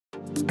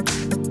Welcome,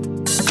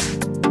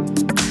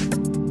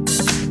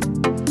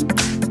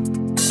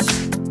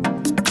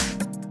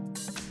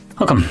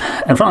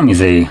 in front of me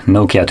is a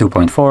NOKIA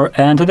 2.4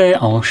 and today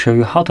I'll show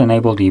you how to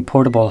enable the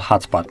portable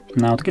hotspot.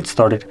 Now to get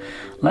started,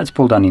 let's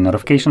pull down the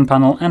notification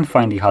panel and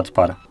find the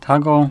hotspot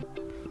toggle,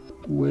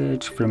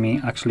 which for me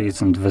actually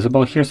isn't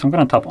visible here, so I'm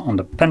going to tap on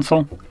the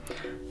pencil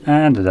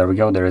and there we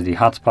go, there is the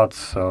hotspot.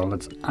 So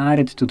let's add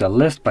it to the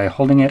list by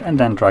holding it and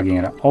then dragging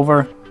it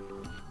over,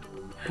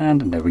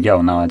 and there we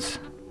go, now it's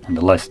on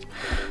the list.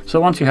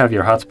 So once you have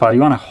your hotspot,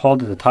 you want to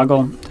hold the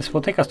toggle. This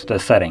will take us to the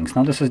settings.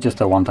 Now this is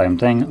just a one-time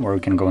thing where we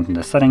can go into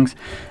the settings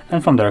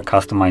and from there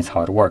customize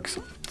how it works.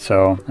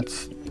 So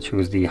let's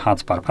choose the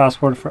hotspot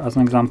password as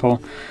an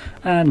example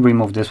and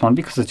remove this one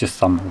because it's just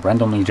some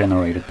randomly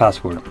generated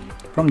password.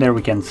 From there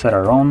we can set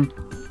our own.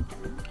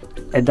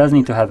 It does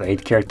need to have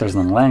 8 characters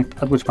in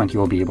length, at which point you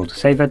will be able to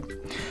save it.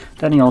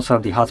 Then you also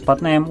have the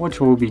hotspot name, which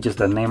will be just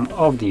the name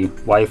of the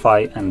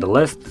Wi-Fi and the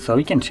list, so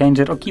you can change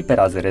it or keep it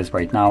as it is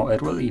right now,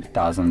 it really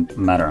doesn't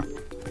matter.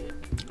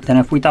 Then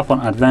if we tap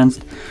on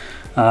advanced,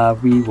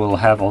 we will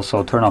have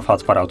also turn off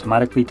hotspot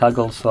automatically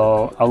toggle,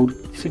 so I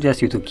would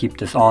suggest you to keep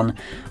this on.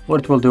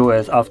 What it will do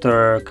is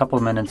after a couple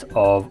of minutes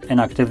of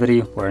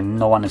inactivity where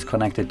no one is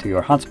connected to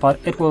your hotspot,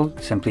 it will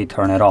simply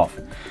turn it off.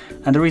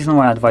 And the reason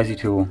why I advise you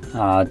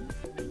to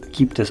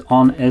keep this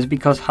on is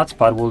because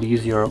hotspot will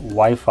use your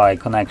Wi-Fi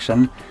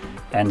connection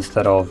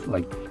instead of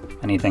like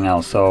anything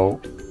else. So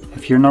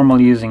if you're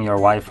normally using your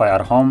Wi-Fi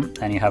at home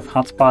and you have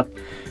hotspot,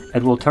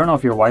 it will turn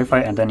off your Wi-Fi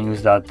and then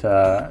use that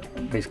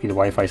basically the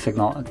Wi-Fi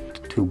signal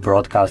to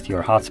broadcast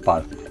your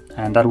hotspot,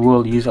 and that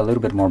will use a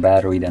little bit more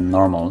battery than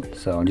normal.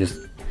 So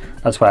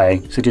that's why I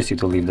suggest you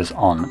to leave this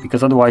on,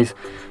 because otherwise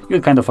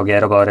you'd kind of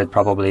forget about it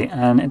probably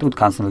and it would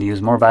constantly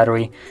use more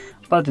battery.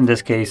 But in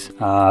this case,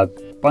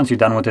 once you're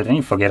done with it and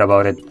you forget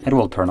about it, it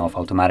will turn off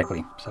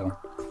automatically. So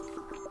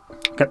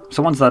okay,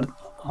 so once that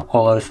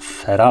all is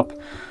set up,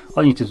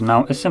 all you need to do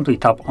now is simply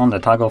tap on the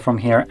toggle from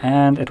here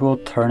and it will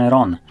turn it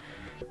on.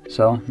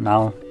 So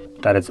now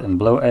that it's in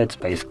blue, it's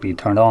basically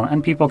turned on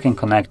and people can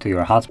connect to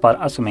your hotspot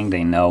assuming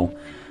they know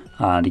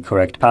the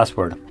correct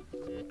password.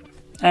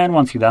 And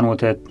once you're done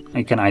with it,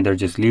 you can either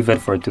just leave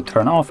it for it to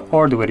turn off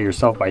or do it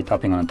yourself by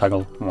tapping on the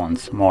toggle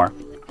once more.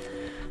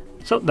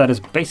 So that is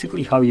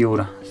basically how you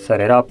would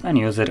set it up and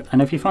use it.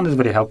 And if you found this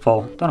video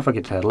helpful, don't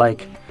forget to hit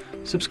like,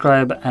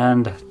 subscribe,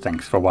 and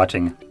thanks for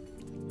watching.